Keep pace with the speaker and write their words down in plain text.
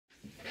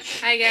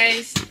Hi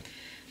guys,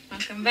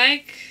 welcome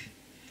back.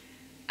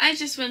 I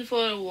just went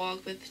for a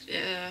walk with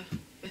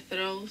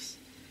Rose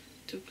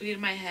to clear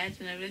my head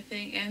and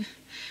everything, and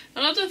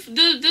a lot of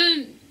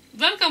the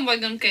welcome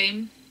wagon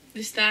came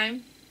this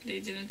time.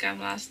 They didn't come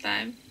last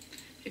time.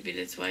 Maybe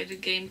that's why the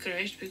game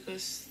crashed,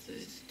 because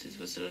it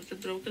was a little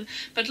broken.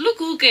 But look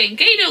who came!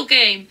 Kato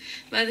came!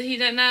 But he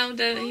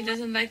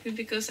doesn't like me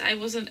because I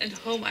wasn't at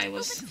home. I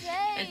was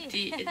at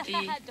the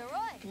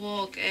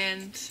walk,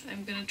 and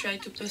I'm gonna try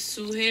to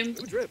pursue him.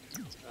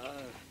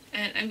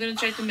 And I'm gonna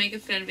try to make a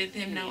friend with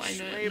him now. I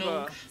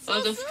know a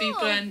lot of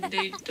people and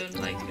they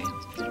don't like me.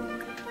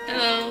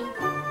 Hello.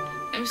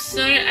 I'm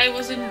sorry I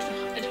wasn't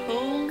at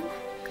home.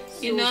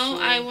 You know,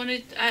 I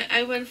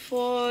went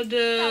for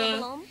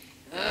the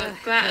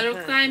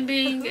rock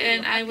climbing,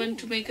 and I went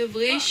to make a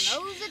wish.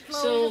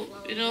 So,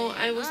 you know,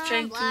 I was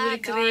trying to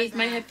recreate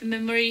my happy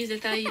memories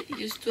that I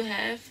used to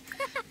have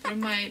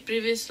from my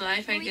previous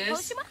life, I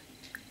guess.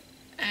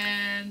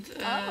 And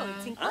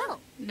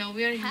now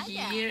we are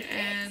here,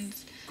 and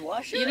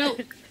you know,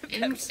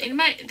 in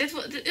my it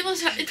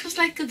was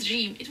like a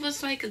dream. It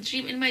was like a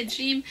dream. In my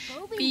dream,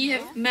 we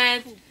have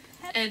met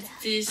at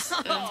this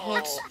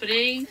hot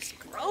spring,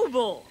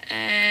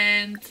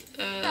 and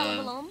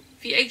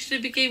we actually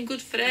became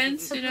good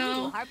friends, you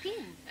know,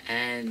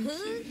 and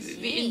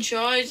we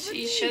enjoyed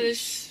each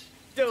other's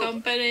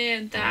company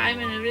and time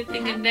and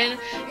everything. And then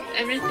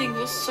everything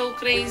was so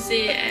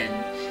crazy, and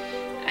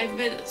I've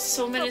met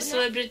so many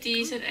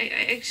celebrities, and I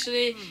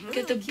actually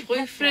get a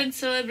boyfriend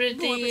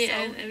celebrity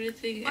and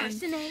everything,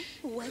 and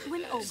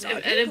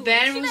a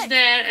bear was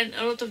there, and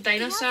a lot of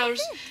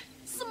dinosaurs,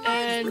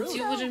 and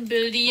you wouldn't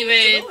believe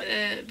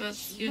it, but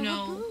you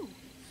know,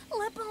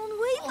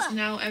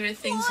 now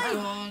everything's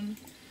gone,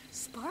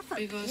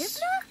 because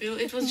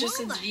it was just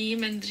a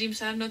dream, and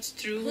dreams are not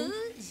true.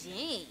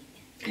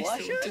 I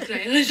still want to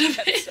cry a little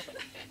bit.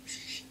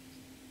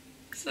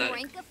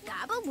 Sorry.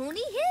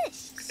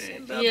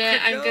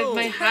 Yeah, I got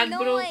my heart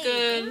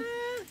broken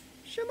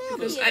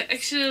because I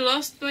actually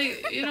lost my,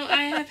 you know,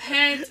 I have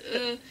had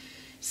a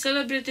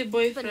celebrity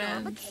boyfriend. I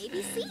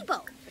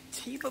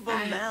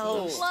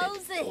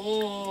lost it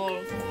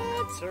all.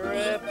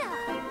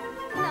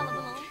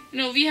 You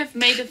know, we have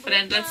made a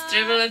friend. Let's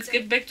travel, let's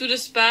get back to the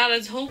spa.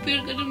 Let's hope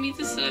we're gonna meet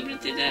a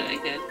celebrity there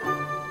again.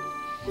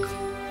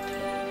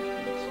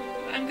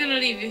 I'm gonna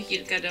leave you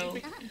here,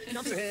 Kado.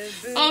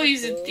 Oh,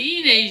 he's a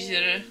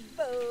teenager.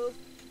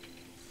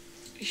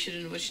 We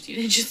shouldn't watch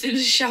teenagers in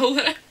the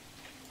shower.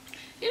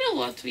 You know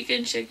what? We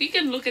can check. We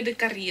can look at the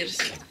careers.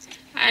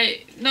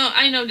 I know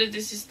that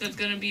this is not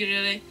gonna be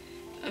really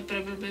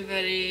probably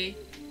very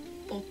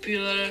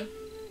popular,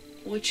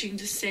 watching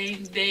the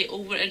same day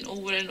over and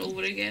over and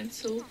over again.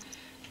 So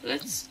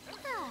let's.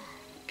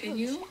 Can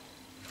you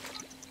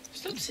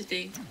stop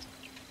sitting?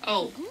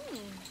 Oh,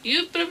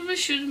 you probably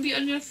shouldn't be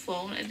on your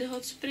phone at the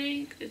hot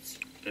spring. It's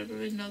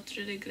probably not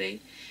really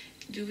great.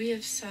 Do we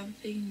have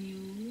something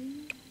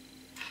new?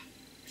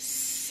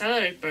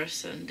 Salary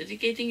person,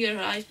 dedicating your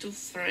life to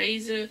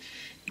Fraser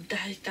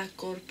Data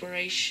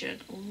Corporation.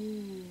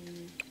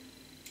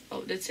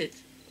 Oh, that's it.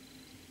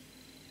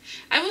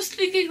 I was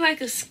thinking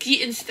like a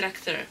ski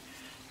instructor,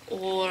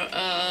 or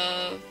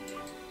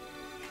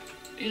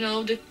you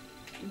know, the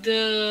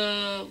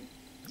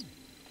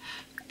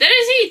there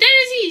is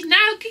he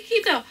now,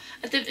 Kikito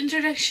at the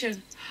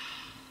introduction.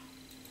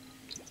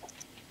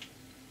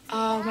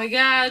 Oh my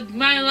god,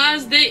 my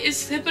last day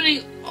is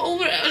happening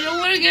over and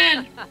over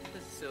again.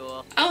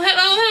 Oh,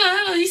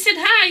 hello. He said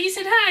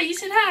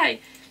hi.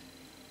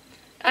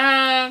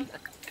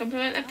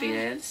 Compliment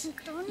appearance.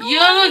 You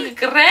look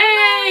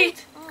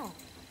great.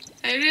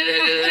 I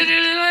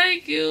really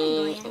like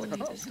you. Oh, he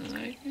doesn't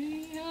like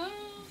me.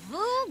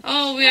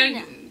 Oh, we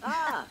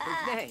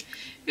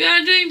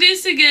are doing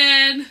this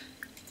again.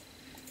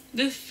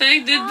 The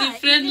fact that the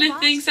friendly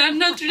things are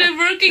not really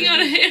working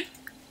on him.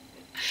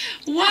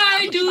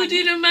 Why do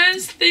the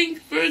romance thing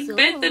work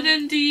better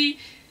than the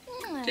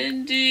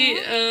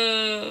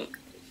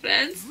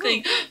friends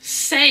thing?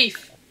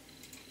 Safe.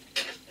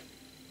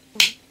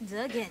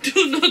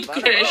 Do not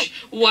crash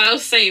while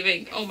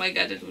saving. Oh my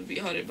god, that would be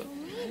horrible.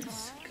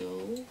 Let's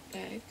go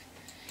back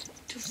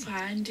to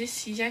find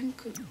this young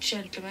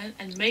gentleman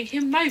and make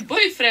him my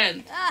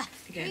boyfriend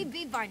again.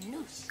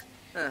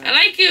 I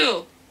like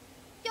you,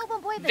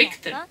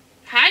 Victor.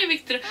 Hi,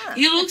 Victor.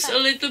 He looks a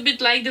little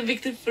bit like the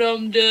Victor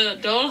from the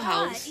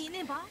dollhouse.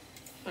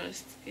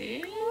 First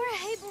kiss.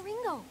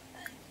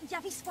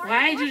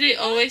 Why do they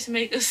always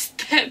make a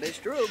step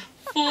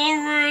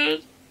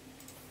forward?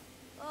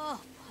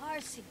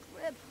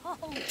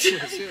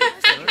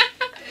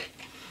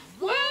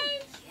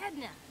 What?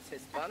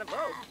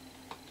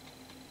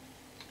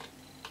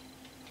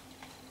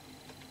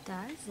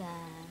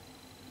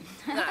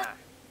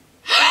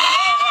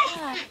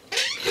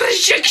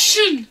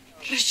 Rejection!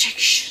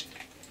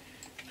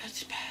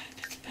 That's bad.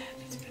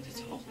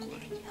 It's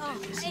awkward. That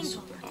is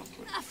super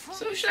awkward.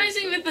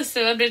 Socializing with the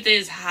celebrity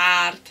is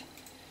hard.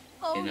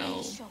 You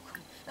know.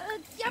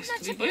 Has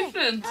to be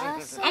boyfriend.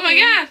 Oh my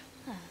god!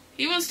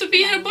 He wants to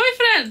be her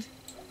boyfriend.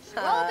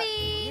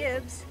 Roby!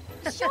 Yibs.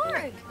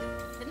 Shorg!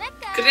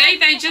 Vaneka!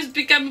 Great, I just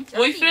become a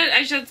boyfriend.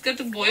 I just got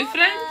a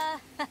boyfriend.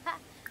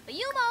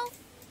 Bayumo!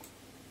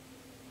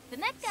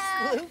 Vaneka!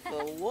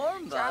 Sloofa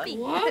Warmba.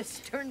 What?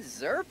 Stern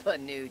Zerpa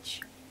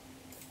Nooch.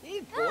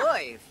 Hey,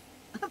 boy.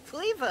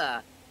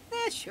 Pleva.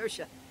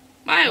 Shursha.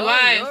 My Oh,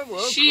 wife,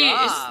 Norwalk she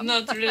is Rob.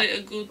 not really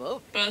a good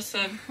Whoa.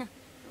 person.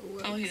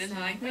 Oh, he doesn't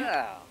like me?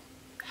 Oh.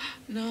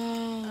 No.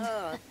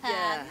 Oh,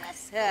 yeah.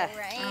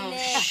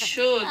 Oh,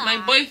 shoot. My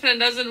boyfriend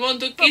doesn't want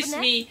to kiss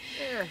me.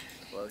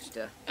 Close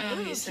to.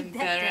 Oh, he's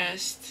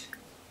embarrassed.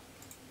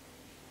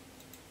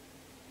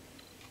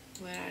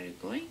 Where are you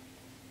going?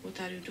 What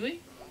are you doing?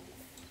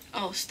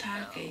 Oh,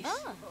 staircase.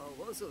 Oh,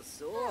 what's a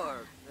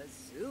sore?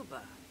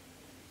 Zuba.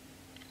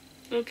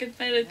 Look at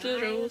my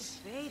little Rose.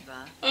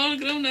 Beba. All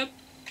grown up.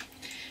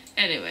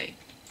 Anyway.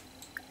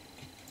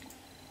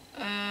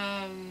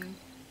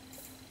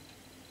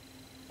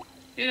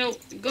 You know,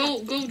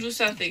 go do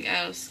something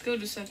else. Go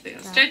do something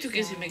else. Try to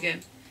kiss him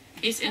again.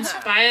 He's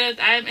inspired.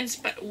 I'm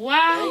inspired.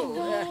 Wow.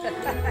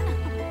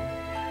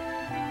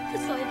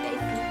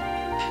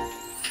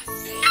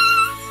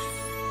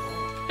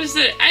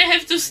 Sorry, I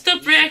have to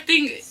stop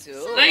reacting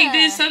like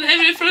this on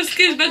every first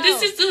kiss, but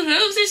this is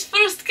Rose's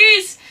first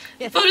kiss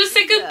for the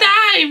second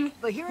time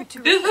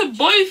with a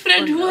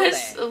boyfriend who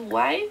has a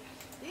wife.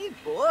 Hey,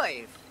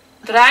 boy.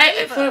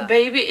 Try for a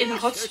baby in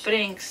hot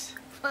springs.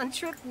 Fun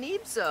trip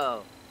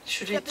Nipso.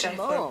 Should I try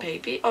for a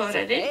baby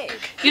already?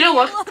 You know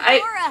what?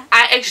 I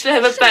actually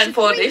have a plan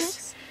for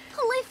this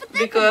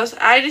because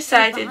I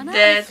decided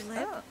that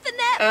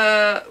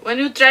when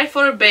you try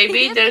for a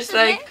baby, there's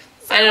like,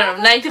 I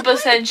don't know,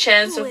 90%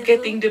 chance of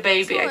getting the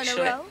baby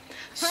actually.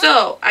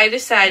 So I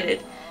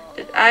decided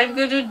that I'm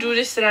gonna do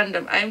this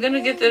random. I'm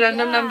gonna get a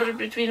random number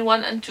between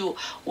 1 and 2.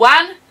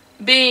 1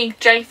 being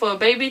trying for a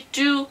baby,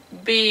 2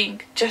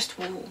 being just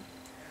woo.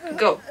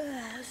 Go.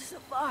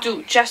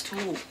 2 just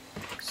woo.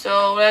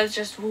 So let's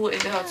just woo in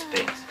the hot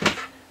springs.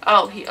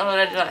 Oh, he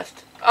already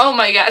left. Oh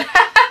my god.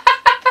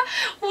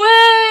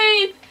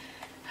 Wait!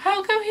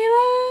 How come he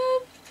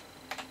left?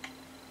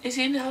 Is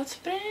he in the hot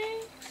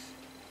springs?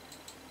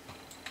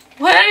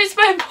 Where is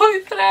my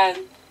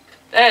boyfriend?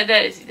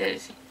 There is he, there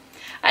is he.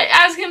 I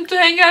asked him to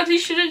hang out, he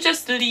shouldn't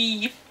just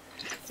leave.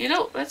 You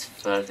know, let's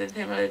flirt with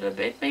him a little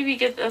bit. Maybe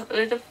get a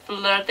little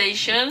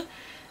flirtation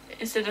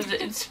instead of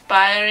the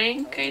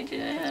inspiring kind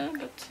of,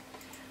 but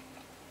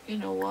you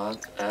know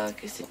what?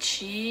 Kiss the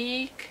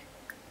cheek.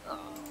 I'm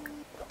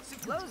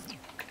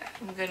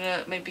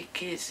gonna maybe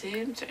kiss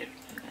him. Sorry.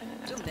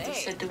 I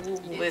said the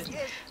woohoo with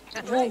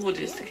woohoo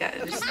this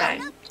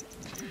time.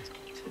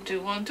 So do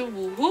you want to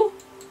woohoo?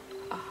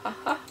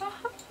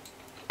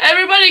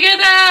 Everybody get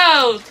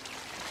out!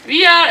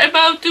 We are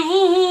about to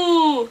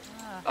woohoo!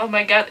 Oh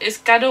my god, is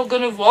Kado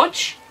gonna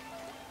watch?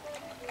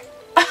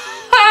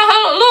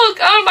 Look,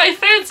 all my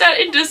friends are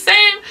in the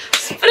same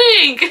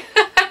spring!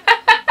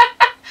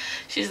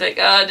 She's like,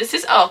 this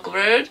is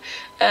awkward.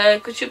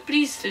 Could you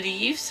please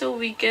leave so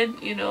we can,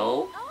 you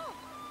know,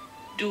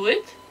 do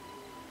it?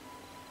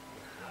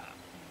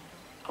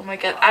 Oh my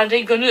god, are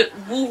they gonna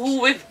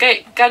woohoo with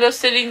Kado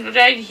sitting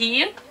right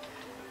here?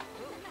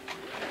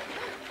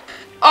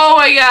 Oh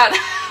my god!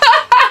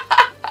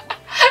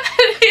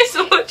 He's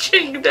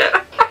watching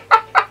them.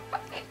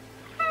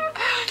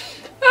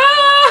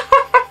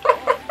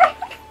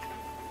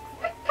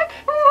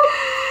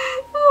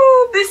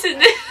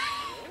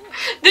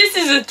 This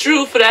is a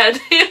true friend.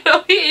 You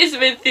know, he is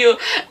with you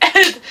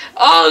at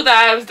all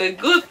times, the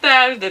good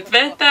times, the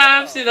bad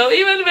times. You know,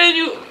 even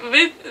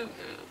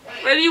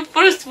when you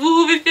first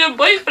woo with your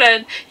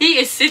boyfriend, he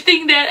is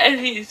sitting there and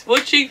he is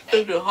watching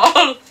through the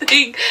whole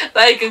thing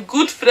like a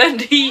good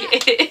friend he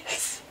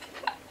is.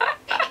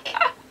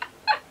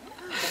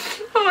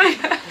 Oh my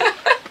god.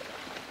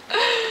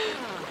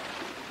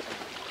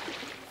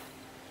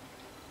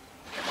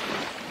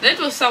 That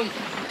was some...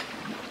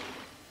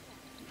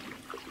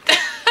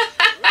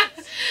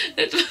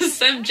 that was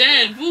some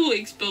giant woo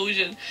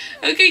explosion.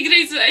 Okay,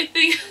 great, so I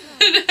think...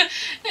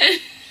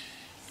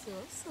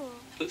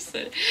 I'm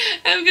sorry.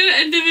 I'm gonna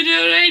end the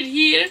video right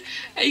here.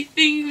 I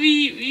think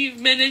we've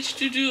managed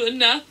to do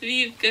enough.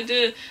 We've got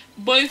a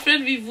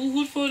boyfriend. We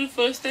woohooed for the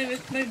first time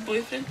with my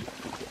boyfriend.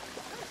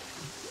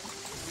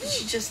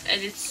 She just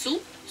added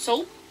soup.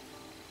 Soap?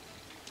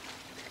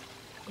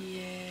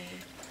 Yeah.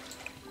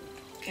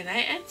 Can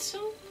I add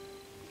soap?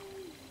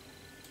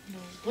 No.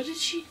 What did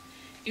she...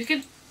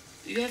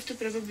 You have to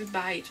probably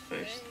buy it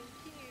first.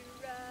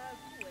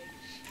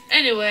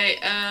 Anyway,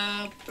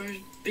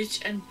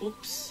 bitch and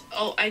boobs.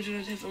 Oh, I do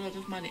not have a lot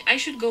of money. I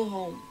should go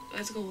home.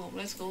 Let's go home.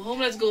 Let's go home.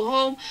 Let's go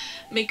home.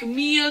 Make a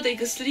meal. Take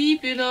a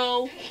sleep, you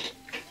know.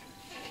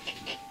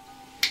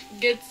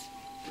 Get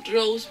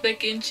Rose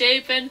back in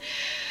shape. And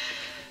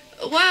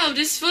wow,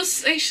 this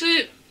was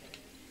actually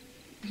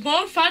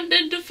more fun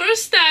than the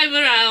first time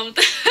around.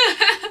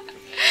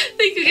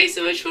 Thank you guys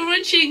so much for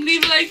watching.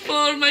 Leave a like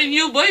for my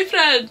new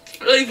boyfriend.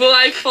 Leave a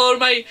like for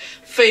my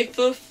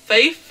faithful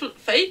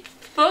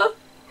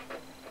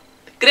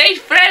great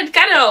friend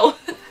Kado.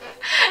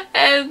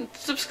 and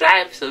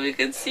subscribe so we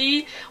can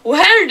see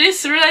where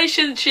this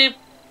relationship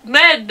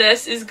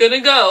madness is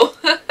gonna go.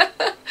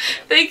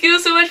 Thank you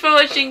so much for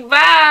watching.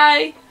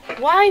 Bye.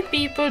 Why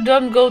people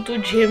don't go to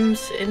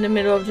gyms in the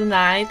middle of the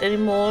night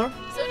anymore?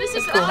 So this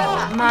is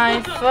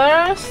My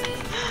first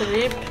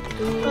trip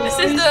to this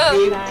is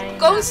the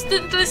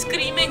constantly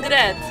screaming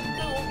red.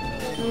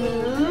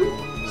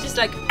 She's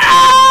like,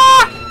 ah!